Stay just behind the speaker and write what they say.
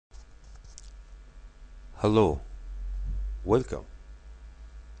Hello, welcome.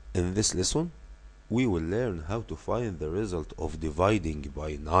 In this lesson, we will learn how to find the result of dividing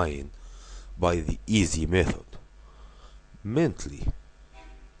by 9 by the easy method, mentally,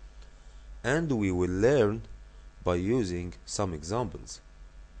 and we will learn by using some examples.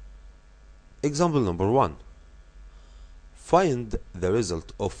 Example number 1. Find the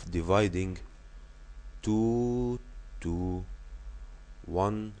result of dividing 2, 2,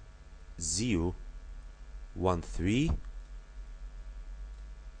 1, 0, 1, 3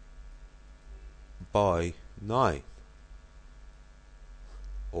 by 9.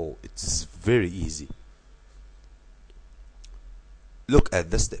 Oh, it's very easy. Look at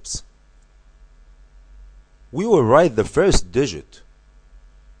the steps. We will write the first digit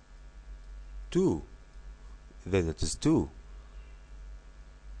 2, then it is 2.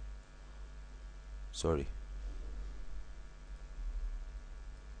 Sorry.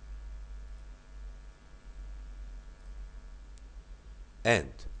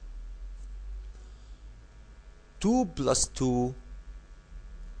 And 2 plus 2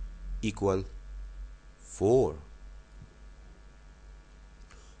 equal 4.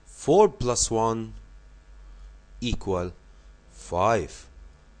 4 plus 1 equal 5.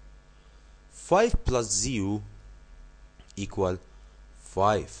 5 plus 0 equal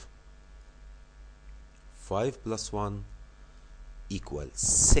 5. 5 plus 1 equal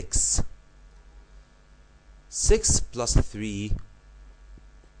 6. 6 plus 3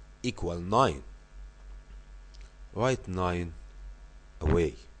 equal 9. Write 9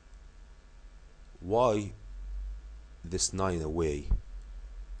 away. Why this 9 away?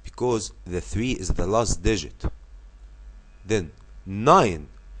 Because the 3 is the last digit. Then 9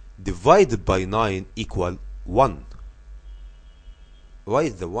 divided by 9 equal 1.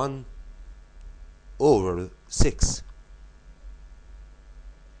 Write the 1 over 6.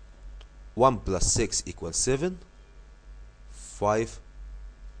 1 plus 6 equals 7. 5,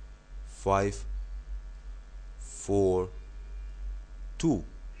 5, 4, 2.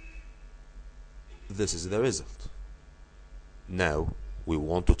 This is the result. Now we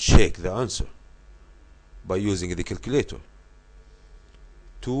want to check the answer by using the calculator.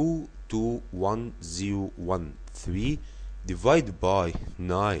 2, 2, 1, 0, 1, 3 divided by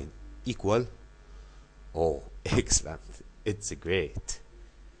 9 equal. Oh, excellent. It's great.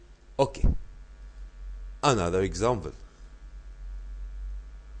 Okay. Another example.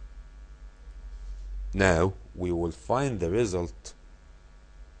 Now we will find the result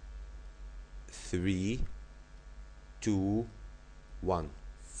 3, 2, 1,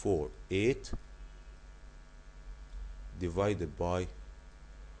 4, 8 divided by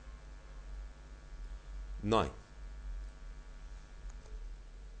 9.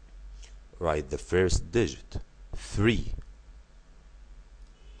 Write the first digit 3.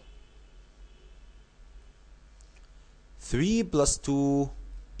 3 plus 2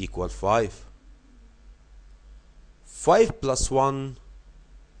 equal 5. 5 plus 1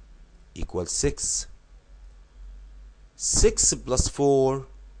 equal 6. 6 plus 4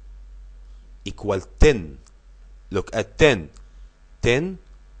 equal 10. Look at 10. 10,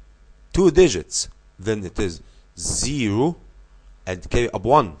 2 digits. Then it is 0 and carry up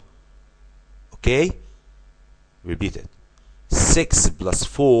 1. Okay? Repeat it. 6 plus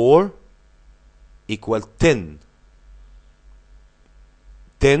 4 equal 10.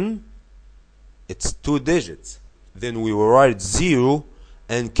 10, it's 2 digits. Then we will write 0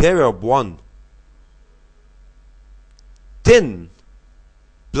 and carry up 1. 10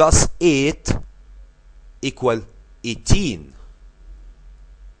 plus 8 equal 18.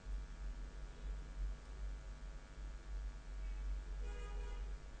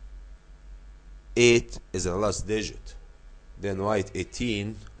 Eight is the last digit. Then write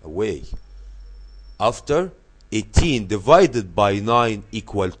 18 away. After 18 divided by 9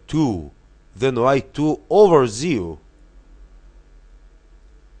 equal 2. Then write 2 over 0.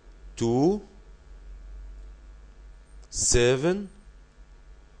 2, 7,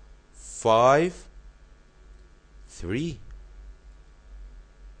 5, 3.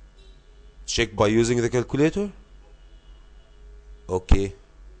 Check by using the calculator. Okay.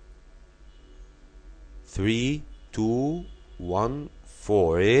 3, 2, 1,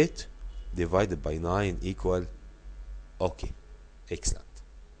 4, 8 divided by 9 equal. Okay, excellent.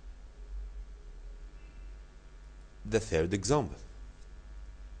 The third example.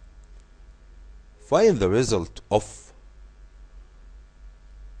 Find the result of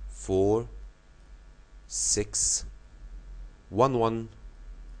 4, 6, 1, 1,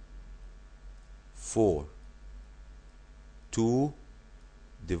 4, 2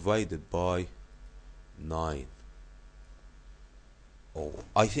 divided by 9. Oh,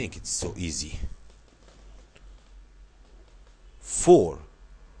 I think it's so easy. 4.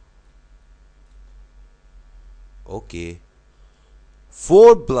 Okay.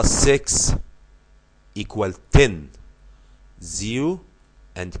 4 plus 6 equal 10. 0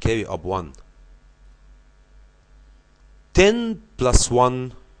 and carry up 1. 10 plus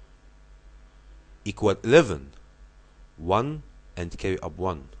 1 equal 11. 1 and carry up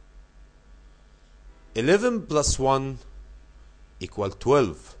 1. 11 plus 1 equal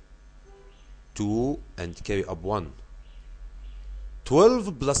 12. 2 and carry up 1.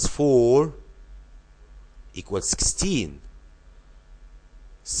 12 plus 4 equals 16.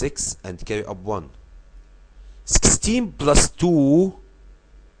 6 and carry up 1. 16 plus 2,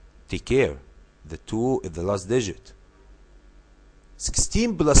 take care, the 2 is the last digit.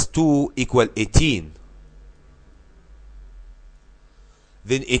 16 plus 2 equal 18.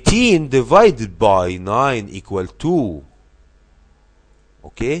 Then 18 divided by 9 equal 2.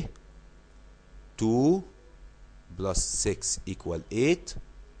 Okay? 2 plus 6 equal 8.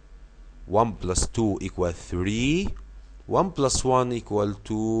 1 plus 2 equal 3. 1 plus 1 equal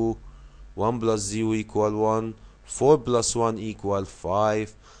 2. 1 plus 0 equal 1. 4 plus 1 equal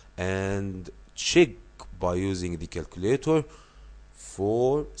 5. And check by using the calculator.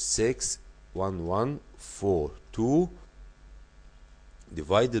 4, 6, 1, 1, 4, 2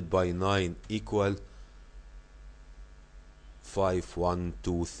 divided by 9 equal 5, 1,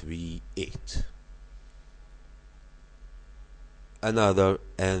 2, 3, 8. Another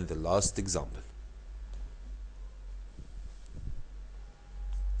and the last example.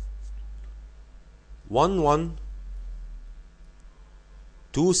 1, 1,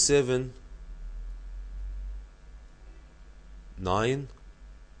 2, 7, 9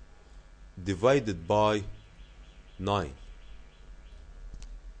 divided by 9.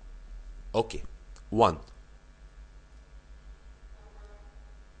 Okay. 1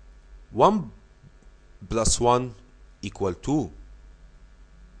 plus 1 equal 2.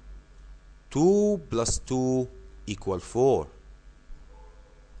 2 plus 2 equal 4.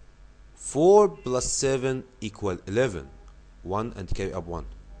 4 plus 7 equal 11. 1 and carry up 1.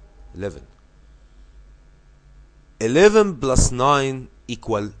 11. 11 plus 9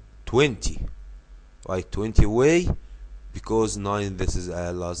 equal 20. Right, 20 away because 9, this is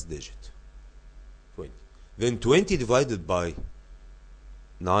our last digit. 20. Then 20 divided by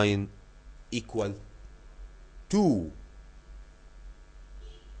 9 equal 2.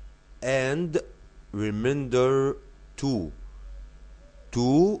 And remainder 2.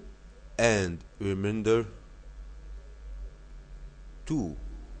 2 and remainder 2.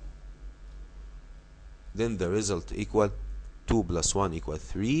 Then the result equal 2 plus 1 equal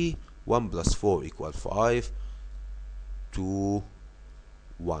 3. 1 plus 4 equal 5. 2,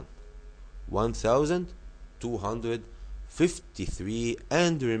 1. 1253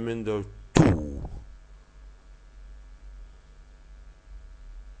 and remainder 2.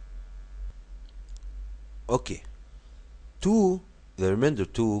 Okay. 2, the remainder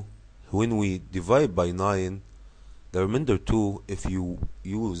 2, when we divide by 9, the remainder 2, if you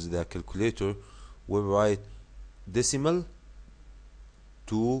use the calculator, will write decimal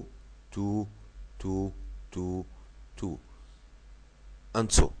 2, 2, 2, 2, 2,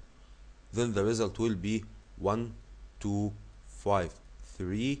 and so. Then the result will be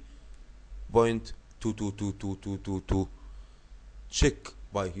 1253.2222222. Check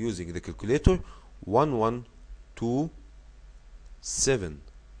by using the calculator.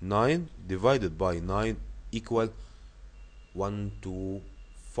 1127.9 divided by 9 equal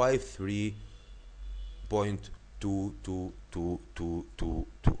 1253.22222.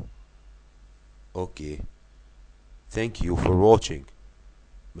 Okay. Thank you for watching.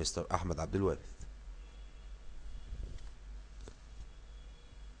 Mr. Ahmed Abdul Warith.